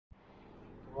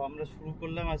আমরা শুরু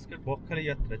করলাম আজকের বকখালি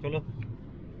যাত্রা। চলো,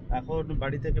 এখন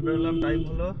বাড়ি থেকে বেরোলাম, টাইম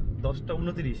হলো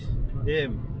 10:29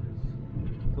 AM।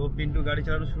 তো পিন্টু গাড়ি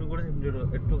চালানো শুরু করেছে,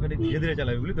 একটুখানি ধীরে ধীরে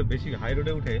চালাবে বুঝলি তো, বেশি হাই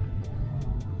রোডে উঠে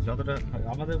যতটা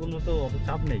আমাদের কোনো তো অত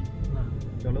চাপ নেই।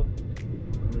 চলো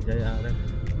যাই, আর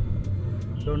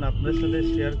ধরুন আপনাদের সাথে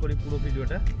শেয়ার করি পুরো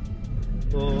ভিডিওটা।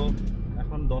 তো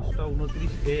এখন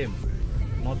 10:29 AM,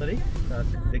 9 তারিখ।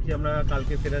 দেখি আমরা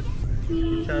কালকে ফেরার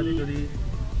ইচ্ছা আছে, যদি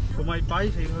সময় পাই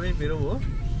সেইভাবেই বেরোবো,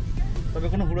 তবে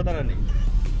কোনো হুড়োতাড়া নেই।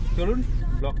 চলুন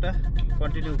ব্লগটা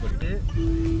কন্টিনিউ করি।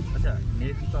 আচ্ছা,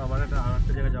 নেক্সট তো আবার একটা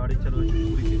জায়গায় যাওয়ার ইচ্ছা রয়েছে,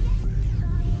 পুরীতে।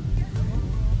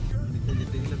 পুরীতে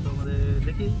যেতে গেলে তো আমাদের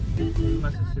দেখি এই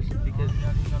মাসের শেষের দিকে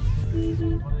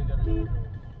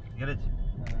গ্যারেজ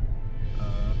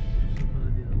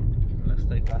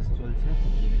রাস্তায় কাজ চলছে,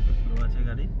 স্লো আছে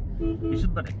গাড়ি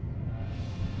বিশুদ্ধবারে।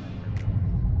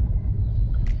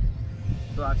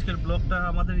 তো আজকের ব্লগটা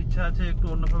আমাদের ইচ্ছা আছে একটু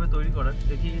অন্যভাবে তৈরি করার।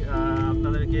 দেখি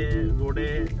আপনাদেরকে রোডে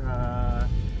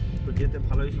তো যেতে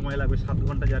ভালোই সময় লাগবে, 7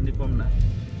 ঘন্টা জার্নি কম না।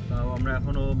 তাও আমরা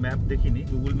এখনও ম্যাপ দেখিনি,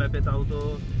 গুগল ম্যাপে তাও তো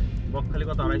বকখালি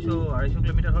কত 250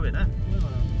 কিলোমিটার হবে না?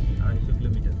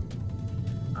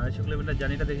 250 কিলোমিটার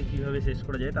জার্নিটা দেখি কীভাবে শেষ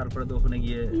করা যায়, তারপরে তো ওখানে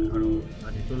গিয়ে আরও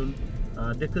আছে। চলুন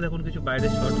দেখতে দেখুন কিছু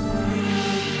বাইরের শট।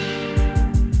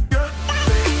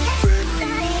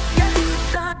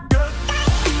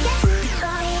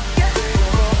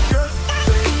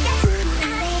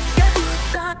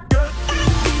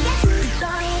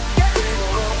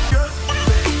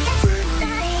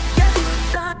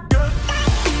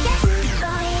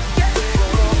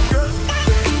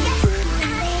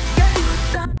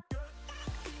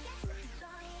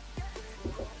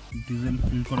 ডিজেল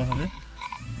ফিল করা হবে।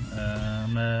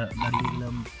 আমরা দাঁড়িয়ে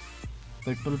গেলাম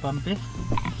পেট্রোল পাম্পে।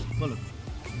 বলো,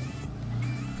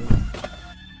 তো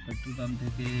পেট্রোল পাম্প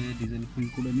থেকে ডিজেল ফিল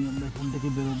করে নিয়ে আমরা এখান থেকে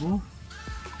বেরোবো।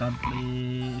 তারপরে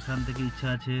এখান থেকে ইচ্ছা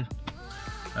আছে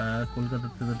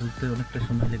কলকাতার থেকে ঢুকতে অনেকটা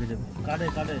সময় লেগে যাবে। কার্ডে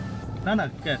না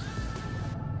ক্যাশ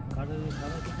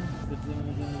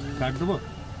কার্ড দেবো।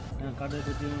 হ্যাঁ, কার্ডে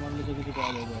পেটিএম মারলে তো কিছু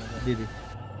পাওয়া যাবে। দিদি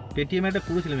পেটিএম একটা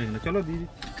করেছিলাম এখানে, চলো দিয়ে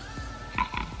দিচ্ছি,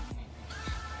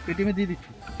 পেটিএমে দিয়ে দিচ্ছি।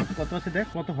 কত আছে দেখ,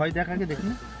 কত হয় দেখ, আগে দেখ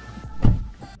না।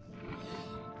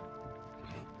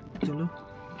 চলো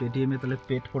পেটিএমে তাহলে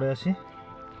পেড করে আসি।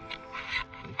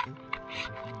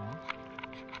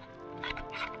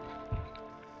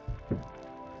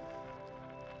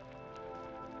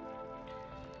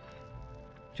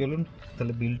 চলুন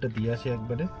তাহলে বিলটা দিয়ে আসি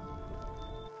একবারে।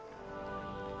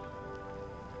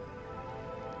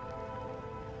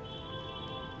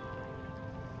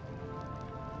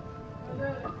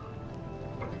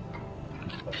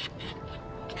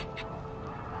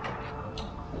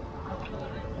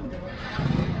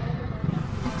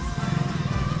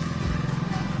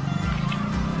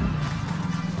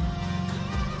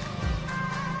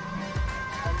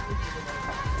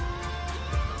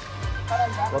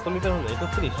 কত লিটার হলো?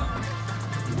 31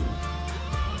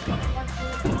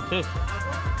 শেষ।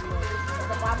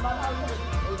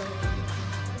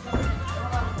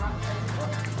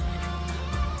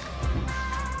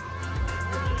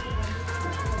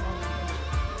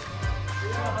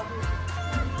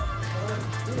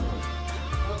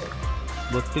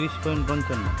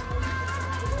 $32.55।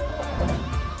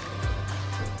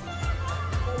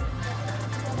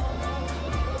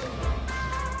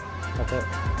 আচ্ছা,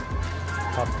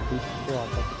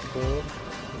 3678।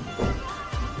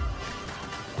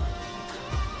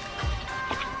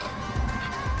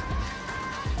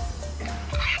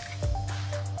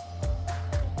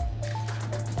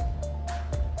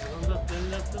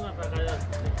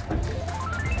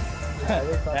 হ্যাঁ,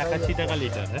 81 টাকা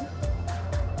লিটার। হ্যাঁ,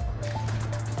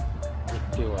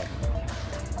 81।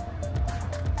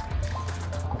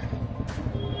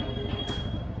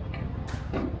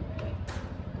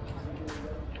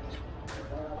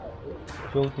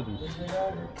 চৌত্রিশ।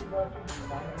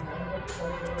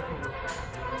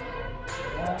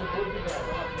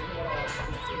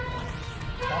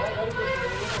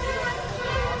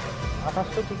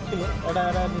 আঠাশশো ঠিক ছিল,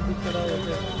 এটা নির্দিষ্ট।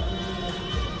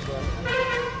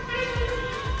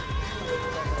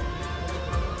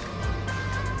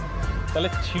 তাহলে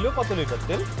ছিল কত লিটার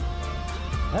তেল?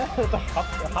 হ্যাঁ,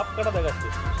 হাফ কাটা দেখাচ্ছে।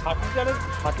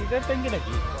 60 লিটার ট্যাঙ্কি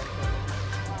নাকি?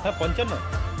 হ্যাঁ, 55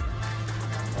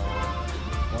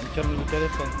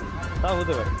 লিটারের ট্যাঙ্কি, তা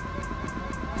হতে পারে।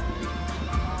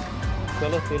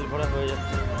 চলো তেল ভরা হয়ে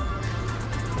যাচ্ছে।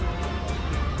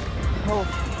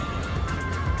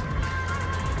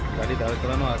 গাড়ি দাঁড়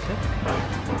করানো আছে,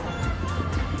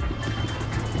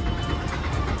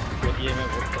 পেটিএমে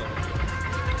ভরতে হবে।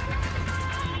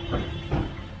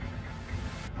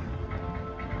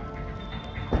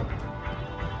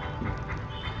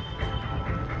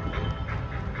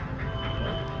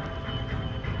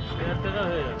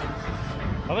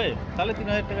 হবে তাহলে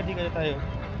 3000 টাকা ঠিক আছে, তাই হোক।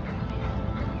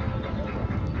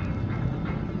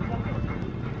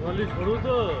 সরু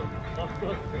তো কষ্ট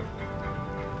হচ্ছে।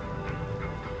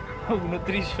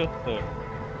 2970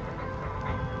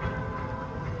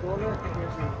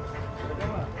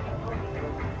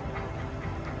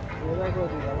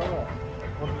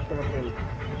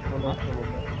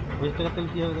 20 টাকা তেল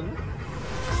কি হবে তাহলে?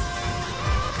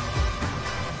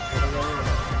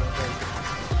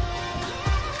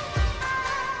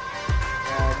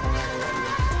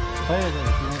 হয়ে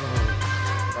যাবে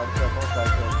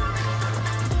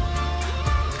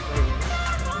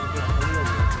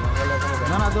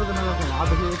না না দরকার না, দরকার আর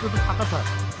দেখি একটু ফাঁকা থাক।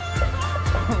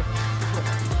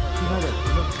 3000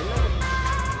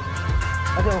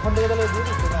 আচ্ছা ওখান থেকে তাহলে দিয়ে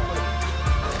দিচ্ছি না?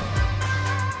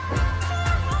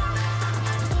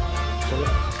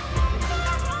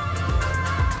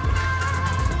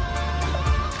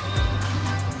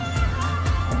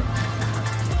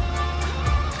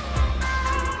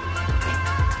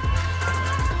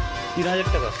 3000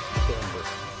 টাকা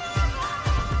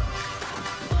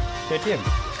পেটিএম।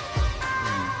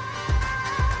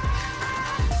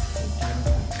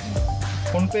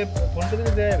 ফোনপে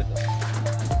থেকে দেওয়া যাবে তো?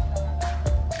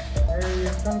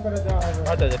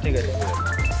 আচ্ছা আচ্ছা ঠিক আছে।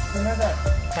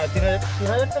 হ্যাঁ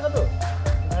 3000 টাকা তো?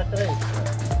 3000 টাকাই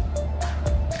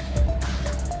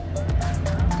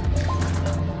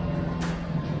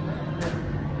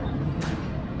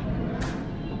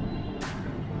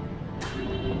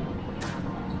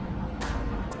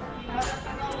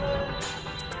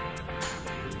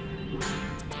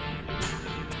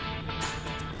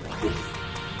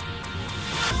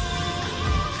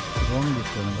রং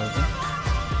দিচ্ছে না দাদা,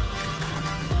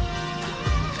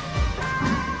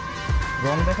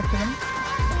 রং দেখাচ্ছে কেন?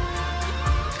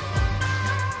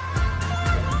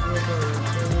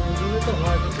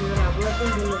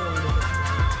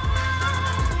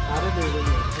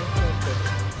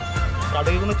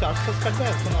 কার্ডে কোনো চার্জ টার্জ কাটবে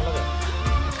এখন আলাদা?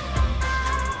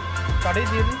 কার্ডেই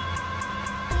দিয়ে দিই।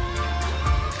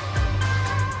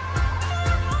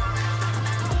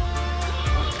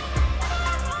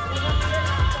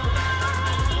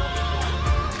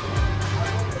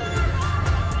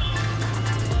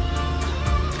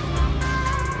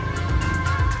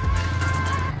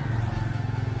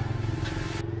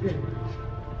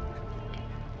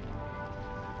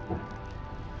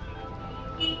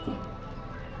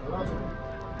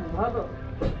 ভালো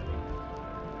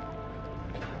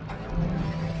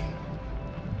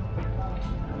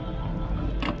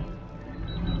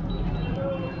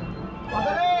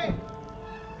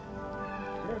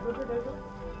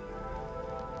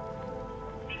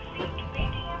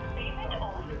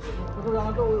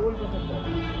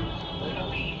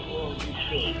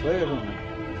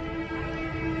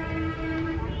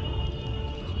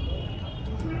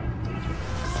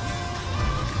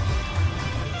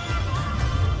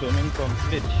পেমেন্ট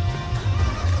কমপ্লিট।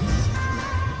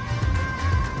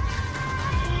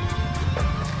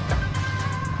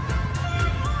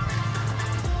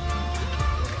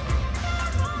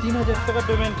 টাকা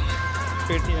পেমেন্ট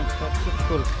পেটিএম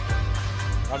সাকসেসফুল।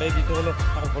 আড়াই দিতে হলো,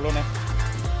 আর হলো না।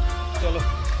 চলো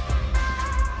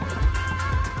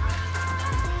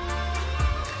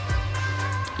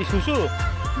কি শুশু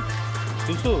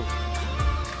শুশু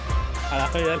আর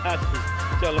আসছি,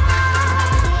 চলো।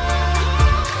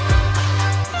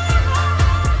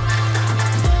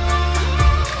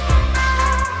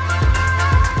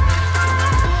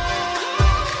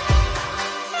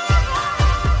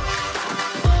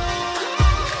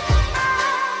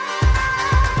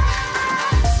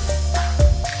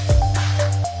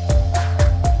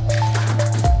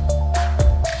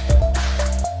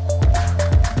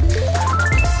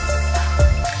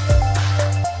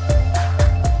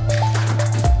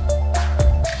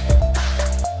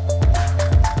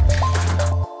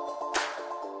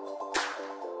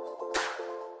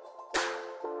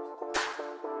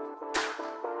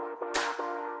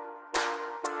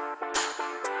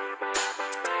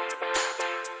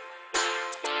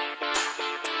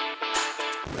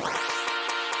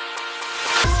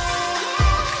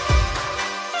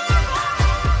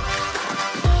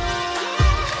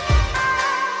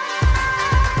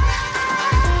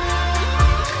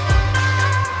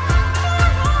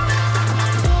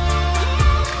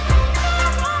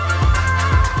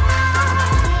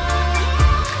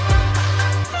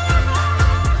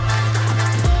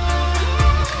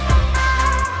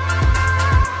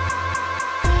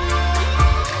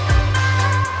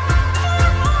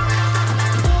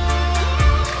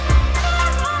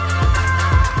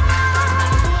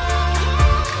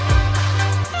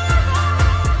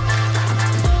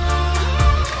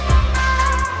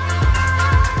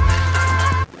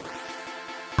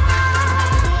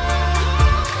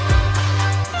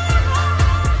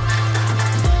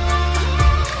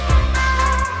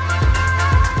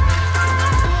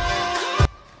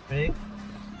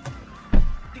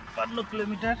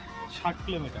 কিলোমিটার 60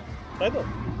 কিলোমিটার, তাই তো?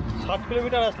 60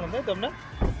 কিলোমিটার আসলাম, তাই তো? আমরা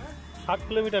 60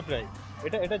 কিলোমিটার প্রায়।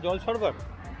 এটা জল সরবরাহ।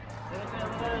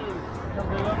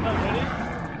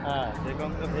 হ্যাঁ,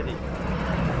 দেগঙ্গা ভেরি।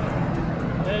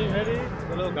 এই ভেরি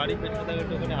চলো, গাড়ি পেছনে থাকে,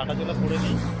 একটুখানি হাঁটাচলা করে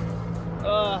নিই।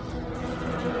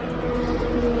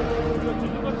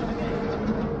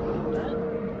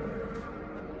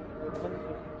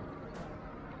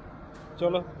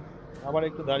 চলো আবার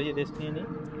একটু দাঁড়িয়ে রেস্ট নিয়ে নিই।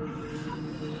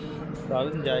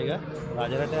 দারুণ জায়গা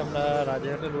রাজারহাটে, আমরা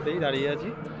রাজারহাটে রোডেই দাঁড়িয়ে আছি।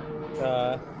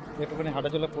 একটুখানি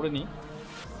হাঁটাচলা করে নিই,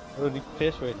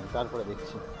 রিফ্রেশ হয়ে নিই, তারপরে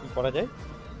দেখছি কী করা যায়।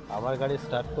 আবার গাড়ি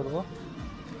স্টার্ট করব।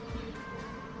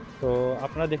 তো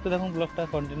আপনারা দেখতে থাকুন ব্লগটা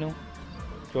কন্টিনিউ।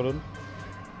 চলুন।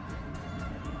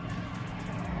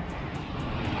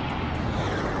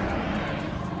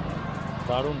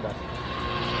 দারুণ বাস।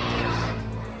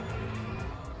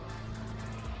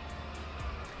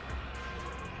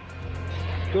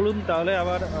 চলুন তাহলে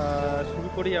আবার শুরু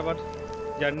করি আবার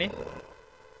জার্নি।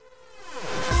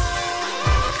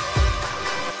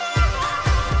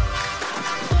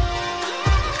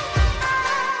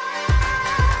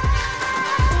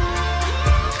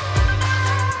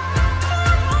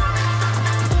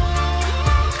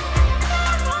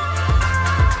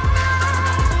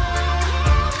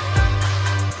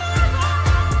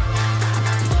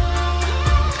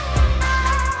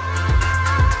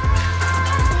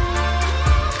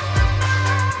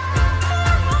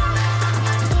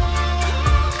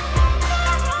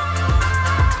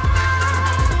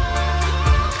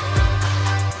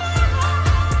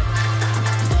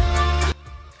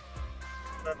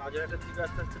 রাজারহাটের দিকে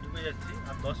আস্তে আস্তে ঢুকে যাচ্ছি,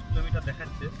 আর 10 কিলোমিটার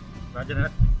দেখাচ্ছে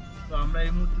রাজারহাট। তো আমরা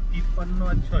এই মুহূর্তে 53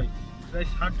 আর 6 প্রায়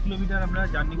 60 কিলোমিটার আমরা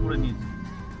জার্নি করে নিয়েছি।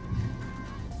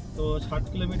 তো 60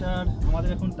 কিলোমিটার আমাদের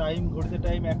এখন টাইম, ঘড়িতে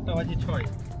টাইম 1টা বাজে 6,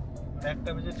 1টা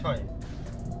বাজে 6।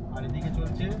 আর এদিকে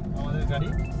চলছে আমাদের গাড়ি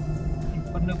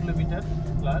 53 কিলোমিটার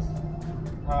প্লাস।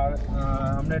 আর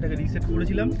আমরা এটাকে রিসেট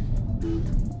করেছিলাম।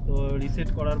 তো রিসেট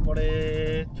করার পরে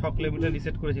 6 কিলোমিটার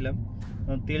রিসেট করেছিলাম।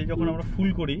 তেল যখন আমরা ফুল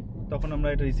করি তখন আমরা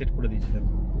এটা রিসেট করে দিয়েছিলাম।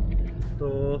 তো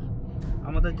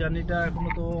আমাদের জার্নিটা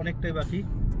এখনও তো অনেকটাই বাকি,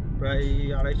 প্রায়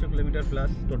 250 কিলোমিটার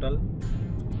প্লাস টোটাল।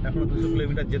 এখনও 200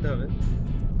 কিলোমিটার যেতে হবে।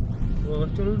 তো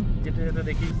চলুন যেতে যেতে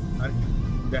দেখি আর কি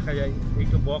দেখা যায়। এই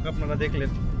তো বক আপনারা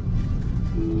দেখলেন।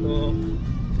 তো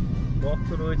বক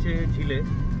তো রয়েছে ঝিলে,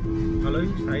 ভালোই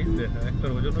সাইজ, একটা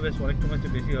ওজনও বেশ অনেকটা মাছ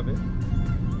বেশি হবে।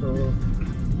 তো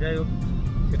যাই হোক,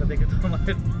 সেটা দেখে তো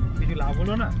আমাদের কিছু লাভ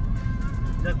হলো না,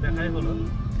 যাক দেখাই হলো।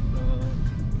 তো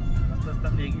আস্তে আস্তে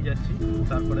আমি এগিয়ে যাচ্ছি।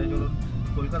 তারপরে চলুন,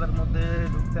 কলকাতার মধ্যে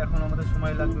ঢুকতে এখন আমাদের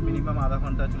সময় লাগবে মিনিমাম আধা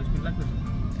ঘন্টা, 40 মিনিট লাগবে,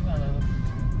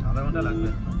 আধা ঘন্টা লাগবে।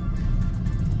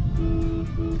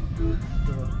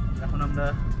 তো এখন আমরা,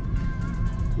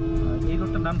 এই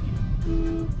রোডটার নাম কি?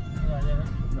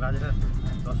 রাজারহাট।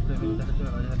 10 কিলোমিটার দেখাচ্ছে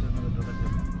রাজারহাটের মধ্যে ঢোকার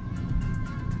জন্য।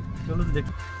 চলুন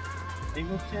দেখি। এই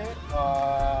হচ্ছে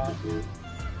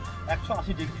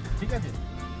 180 ডিগ্রি, ঠিক আছে?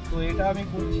 তো এটা আমি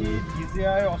করছি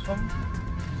DJI অসম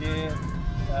যে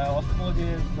অসমো যে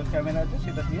ক্যামেরা আছে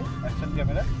সেটা দিয়ে, অ্যাকশন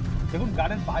ক্যামেরা। দেখুন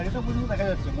গাড়ির বাইরেটা পর্যন্ত দেখা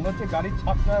যাচ্ছে, মনে হচ্ছে গাড়ির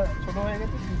ছাদটা ছোটো হয়ে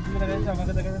গেছে, পিছনে দেখা যাচ্ছে,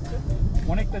 আমাকে দেখা যাচ্ছে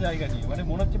অনেকটা জায়গা নিয়ে, মানে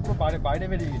মনে হচ্ছে পুরো বাইরে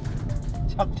বেরিয়ে গেছে,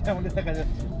 ছাদটা আমাদের দেখা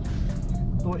যাচ্ছে।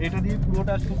 তো এটা দিয়ে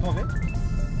পুরোটা শ্যুট হবে,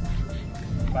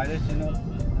 বাইরের সিন।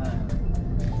 হ্যাঁ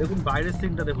দেখুন বাইরের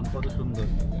সিনটা দেখুন কত সুন্দর।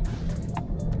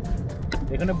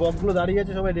 এখানে বকগুলো দাঁড়িয়ে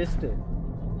আছে সবাই রেস্টে।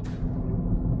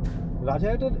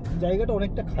 রাজারহাটের জায়গাটা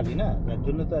অনেকটা খালি না, যার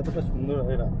জন্য তো এতটা সুন্দর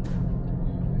হয় না।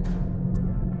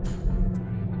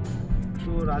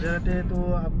 তো রাজারহাটে তো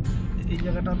এই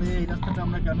জায়গাটাতে, এই রাস্তাটা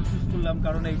আমরা কেন চুজ করলাম,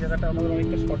 কারণ এই জায়গাটা আমাদের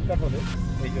অনেকটা শর্টকাট হবে,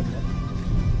 এই জন্য।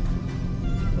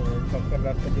 তো শর্টকাট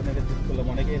রাস্তার জন্য এটা চুজ করলাম।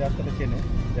 অনেকে এই রাস্তাটা চেনে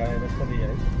যারা এই রাস্তা দিয়ে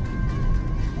যায়,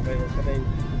 আমরা এই রাস্তাটাই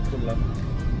চুজ করলাম।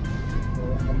 তো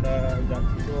আমরা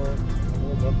যাচ্ছি, তো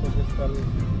গন্তব্যস্থল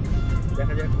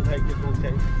দেখা যায় কোথায় গিয়ে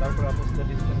পৌঁছাই, তারপর আপনার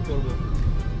ডিসকাস করবো।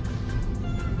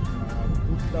 আর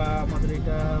ট্যুরটা আমাদের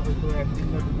এটা হয়তো 1 দিন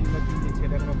বা 2 দিন বা 3 দিন,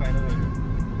 সেটা এখনো ফাইনাল হয়নি।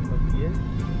 গিয়ে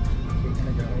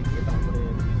সেখানে জায়গায় গিয়ে তারপরে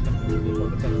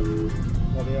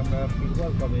কবে আমরা ফিরবো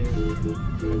আর কবে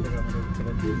আমাদের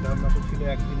সেটা চিন্তা ভাবনা তো ছিল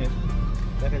 1 দিনের।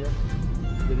 দেখা যাক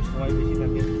যদি সময় বেশি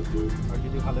থাকে, আর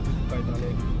যদি ভালো কিছু পাই তাহলে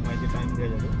একটু সময় যে টাইম দেওয়া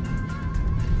যাবে।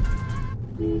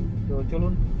 তো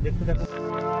চলুন দেখতে থাকুন।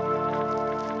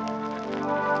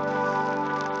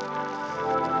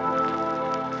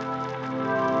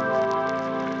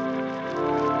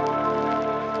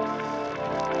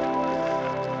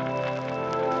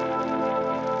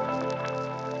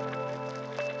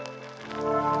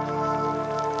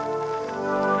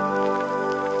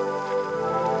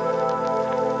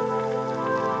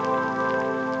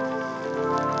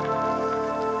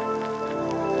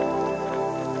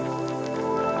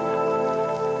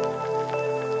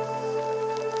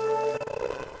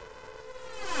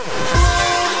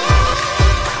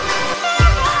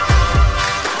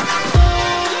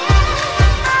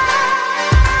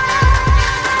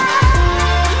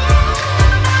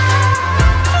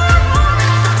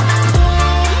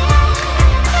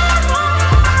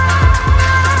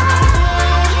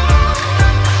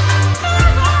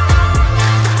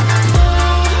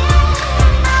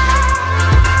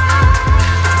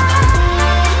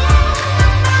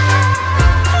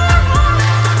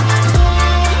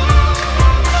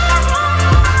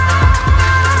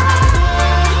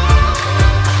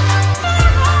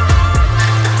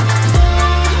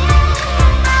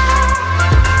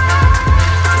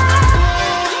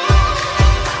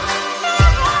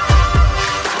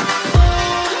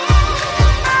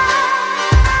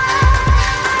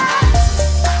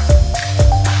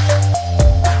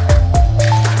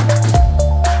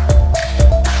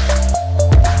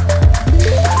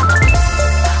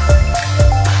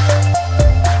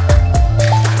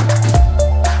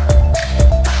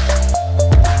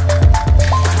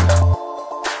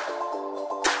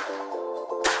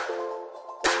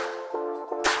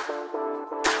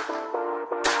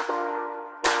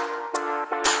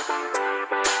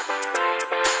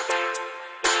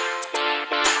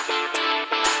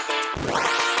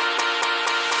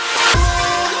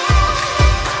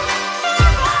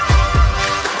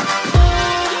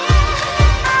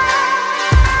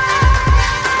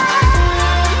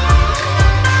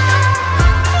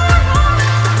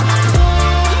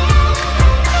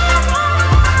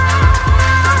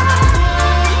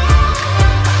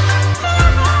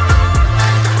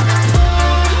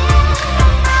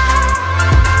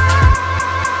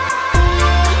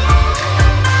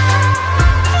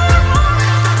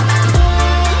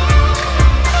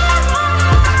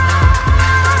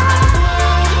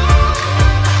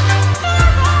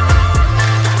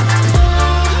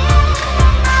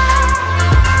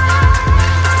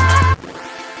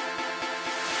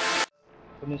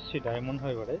 এসেছি ডায়মন্ড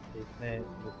হারবারে। এখানে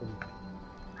দেখুন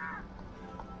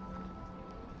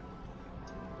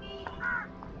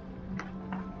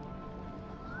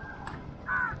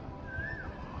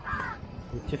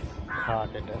হচ্ছে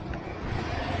ঘাট এটা।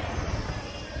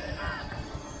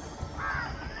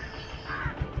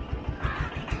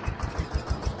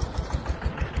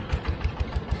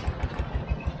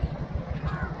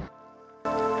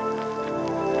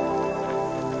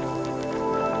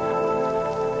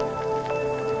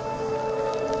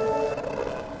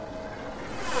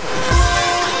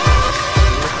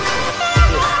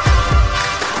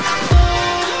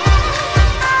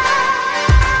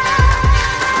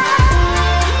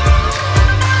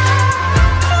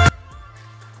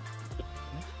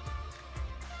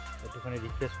 একটুখানি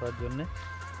রিফ্রেশ করার জন্যে।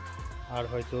 আর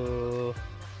হয়তো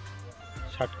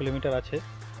 60 কিলোমিটার আছে,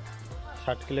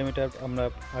 60 কিলোমিটার আমরা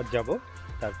আর যাব।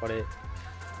 তারপরে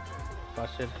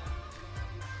পাশের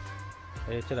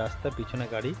এই হচ্ছে রাস্তা, পিছনে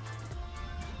গাড়ি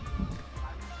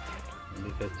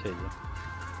দেখাচ্ছে। এই যে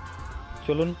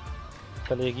চলুন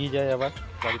তাহলে এগিয়ে যাই আবার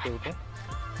গাড়িতে উঠে।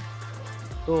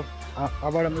 তো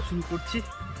আবার আমরা শুরু করছি,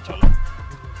 চলো।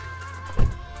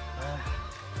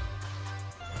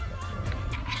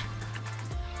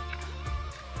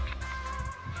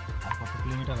 আর কত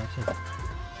কিলোমিটার আছে?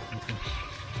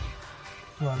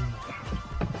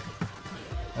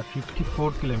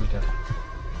 54 কিলোমিটার।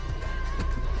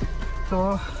 তো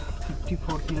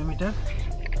 54 কিলোমিটার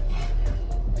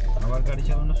আবার গাড়ি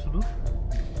চালানো শুরু।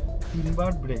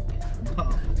 3বার ব্রেক,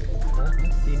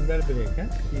 3বার ব্রেক। হ্যাঁ,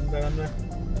 3বার আমরা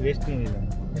রেস্ট নিয়ে নিলাম।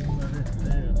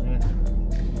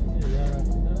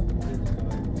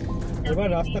 এবার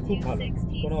রাস্তা খুব ভালো,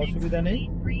 কোনো অসুবিধা নেই,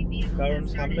 কারণ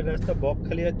সামনের রাস্তা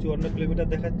বকখালি আর 54 কিলোমিটার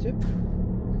দেখাচ্ছে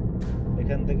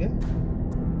এখান থেকে।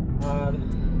 আর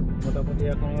মোটামুটি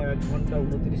এখনো 1 ঘন্টা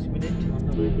 29 মিনিট,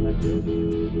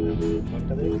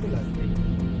 ঘন্টা দেড় তো লাগবে।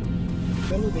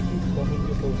 চলো দেখি কখন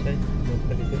গিয়ে পৌঁছাই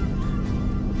বকখালিতে।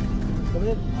 তবে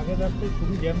আগের রাস্তায়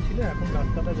খুবই জ্যাম ছিল, এখন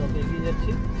রাস্তাটা যত এগিয়ে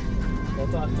যাচ্ছি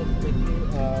তত আস্তে আস্তে দেখছি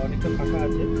অনেকটা ফাঁকা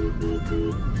আছে। এখন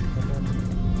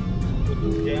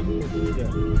প্রচুর জ্যাম।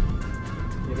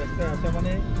 এই রাস্তায় আসা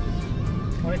মানে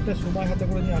অনেকটা সময় হাতে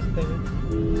করে নিয়ে আসতে হবে।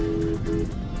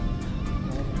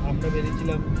 আমরা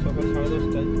বেরিয়েছিলাম সকাল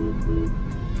 10:30টায়,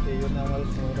 সেই জন্য আমাদের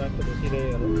সময়টা একটু বেশি হয়ে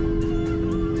গেল।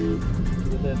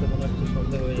 যেতে যেতে মনে হচ্ছে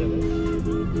সন্ধ্যা হয়ে যাবে।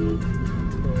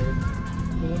 তো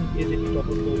চলুন গিয়ে দেখি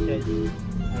কখন পৌঁছাই।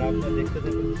 আর আপনারা দেখতে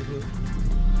থাকুন কিছু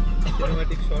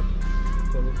সিনেম্যাটিক শট।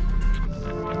 চলুন।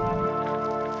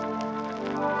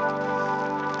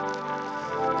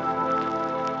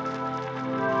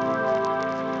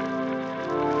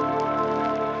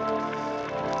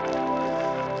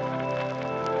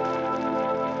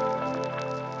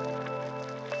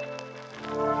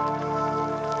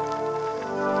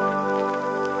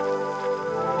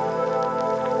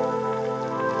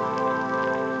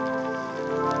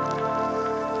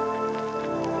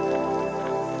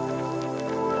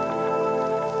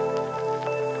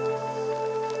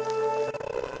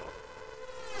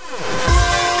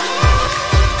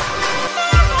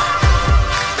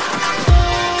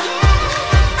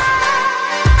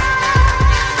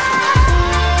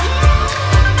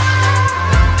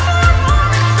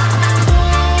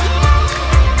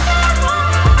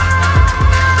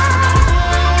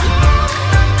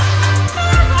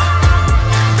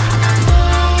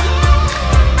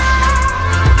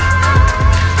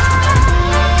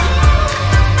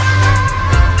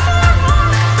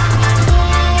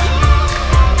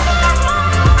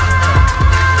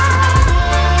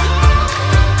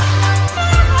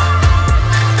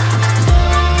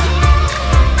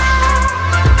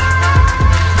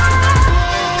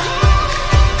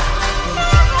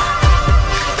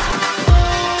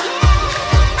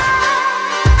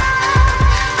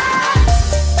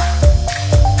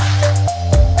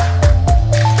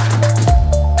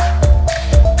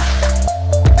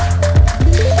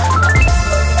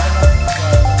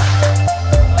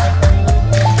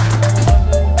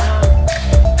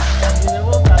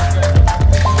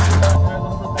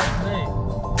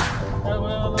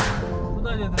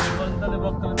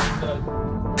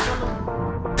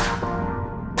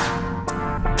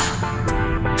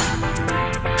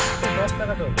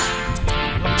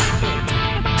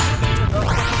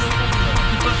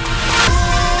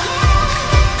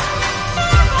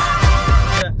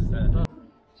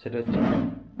 সেটা হচ্ছে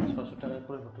 600 টাকা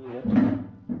করে হোটেল রেট।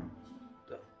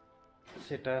 তো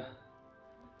সেটা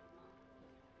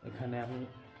এখানে আমি,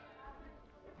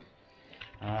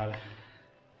 আর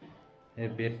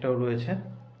এর বেডটাও রয়েছে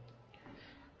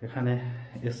এখানে,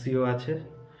 এসিও আছে।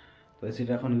 তো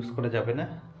এসিটা এখন ইউজ করা যাবে না,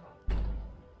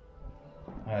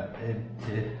 আর এর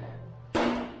যে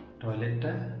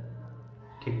টয়লেটটা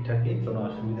ঠিকঠাকই, কোনো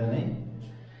অসুবিধা নেই।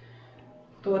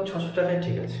 তো 600 টাকায়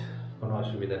ঠিক আছে, কোনো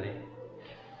অসুবিধা নেই।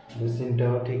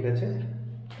 বেসিনটাও ঠিক আছে।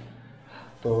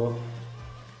 তো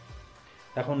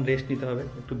এখন রেস্ট নিতে হবে,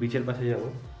 একটু বিচের পাশে যাব।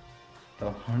 তো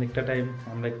অনেকটা টাইম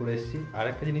আমরা করে এসেছি। আর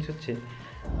একটা জিনিস হচ্ছে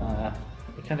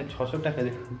এখানে 600 টাকা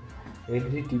দেখুন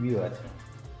এলইডি টিভিও আছে।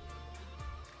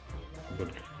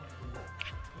 গুড।